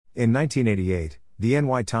In 1988, the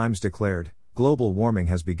NY Times declared, "Global warming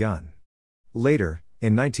has begun." Later,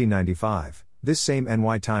 in 1995, this same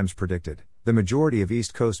NY Times predicted, the majority of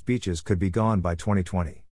East Coast beaches could be gone by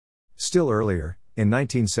 2020. Still earlier, in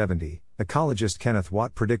 1970, ecologist Kenneth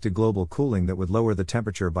Watt predicted global cooling that would lower the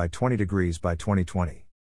temperature by 20 degrees by 2020.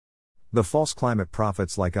 The false climate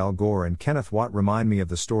prophets like Al Gore and Kenneth Watt remind me of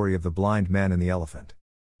the story of the blind men and the elephant.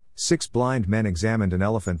 6 blind men examined an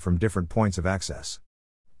elephant from different points of access.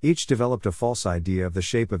 Each developed a false idea of the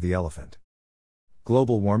shape of the elephant.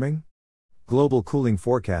 Global warming? Global cooling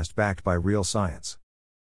forecast backed by real science.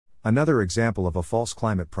 Another example of a false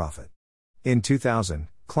climate prophet. In 2000,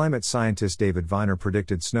 climate scientist David Viner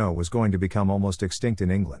predicted snow was going to become almost extinct in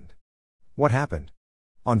England. What happened?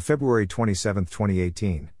 On February 27,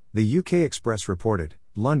 2018, the UK Express reported,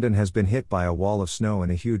 London has been hit by a wall of snow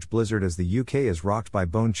and a huge blizzard as the UK is rocked by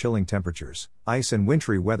bone-chilling temperatures, ice and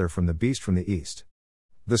wintry weather from the beast from the east.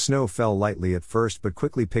 The snow fell lightly at first but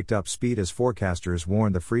quickly picked up speed as forecasters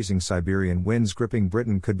warned the freezing Siberian winds gripping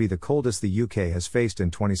Britain could be the coldest the UK has faced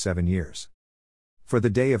in 27 years. For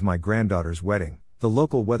the day of my granddaughter's wedding, the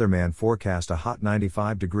local weatherman forecast a hot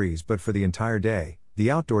 95 degrees, but for the entire day,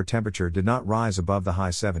 the outdoor temperature did not rise above the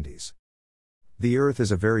high 70s. The Earth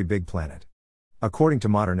is a very big planet. According to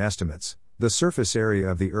modern estimates, the surface area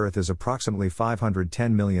of the Earth is approximately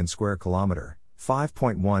 510 million square kilometer,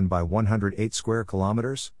 5.1 by 108 square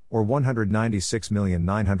kilometers, or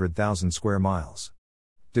 196,900,000 square miles.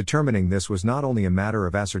 Determining this was not only a matter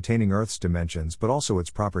of ascertaining Earth's dimensions but also its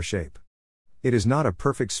proper shape. It is not a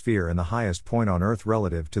perfect sphere, and the highest point on Earth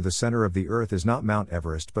relative to the center of the Earth is not Mount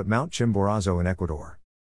Everest but Mount Chimborazo in Ecuador.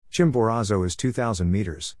 Chimborazo is 2,000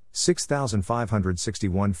 meters,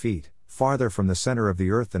 6,561 feet, farther from the center of the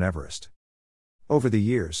Earth than Everest. Over the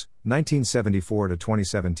years, 1974 to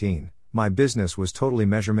 2017, my business was totally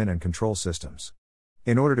measurement and control systems.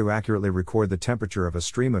 In order to accurately record the temperature of a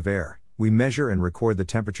stream of air, we measure and record the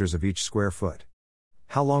temperatures of each square foot.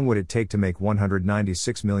 How long would it take to make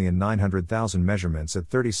 196,900,000 measurements at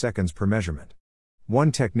 30 seconds per measurement?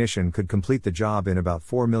 One technician could complete the job in about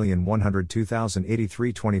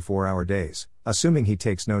 4,102,083 24-hour days, assuming he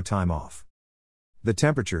takes no time off. The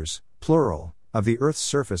temperatures, plural, of the Earth's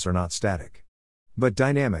surface are not static, but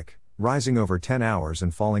dynamic, rising over 10 hours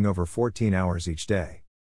and falling over 14 hours each day.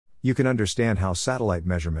 You can understand how satellite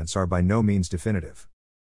measurements are by no means definitive.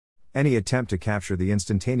 Any attempt to capture the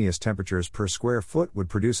instantaneous temperatures per square foot would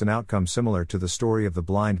produce an outcome similar to the story of the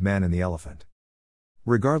blind man and the elephant.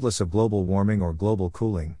 Regardless of global warming or global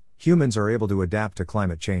cooling, humans are able to adapt to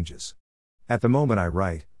climate changes. At the moment I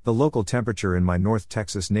write, the local temperature in my North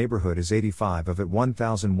Texas neighborhood is 85 at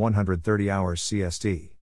 1,130 hours CST.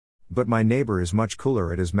 But my neighbor is much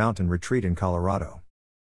cooler at his mountain retreat in Colorado.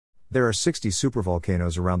 There are 60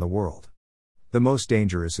 supervolcanoes around the world. The most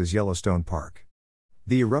dangerous is Yellowstone Park.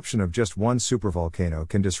 The eruption of just one supervolcano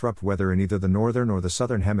can disrupt weather in either the northern or the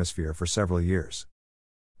southern hemisphere for several years.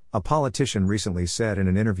 A politician recently said in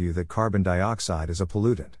an interview that carbon dioxide is a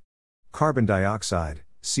pollutant. Carbon dioxide,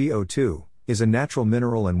 CO2, is a natural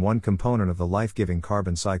mineral and one component of the life-giving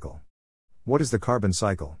carbon cycle. What is the carbon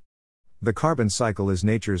cycle? The carbon cycle is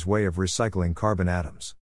nature's way of recycling carbon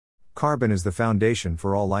atoms. Carbon is the foundation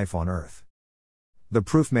for all life on Earth. The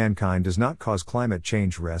proof mankind does not cause climate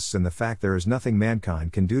change rests in the fact there is nothing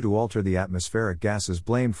mankind can do to alter the atmospheric gases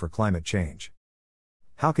blamed for climate change.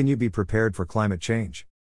 How can you be prepared for climate change?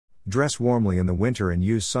 Dress warmly in the winter and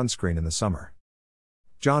use sunscreen in the summer.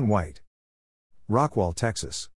 John White. Rockwall, Texas.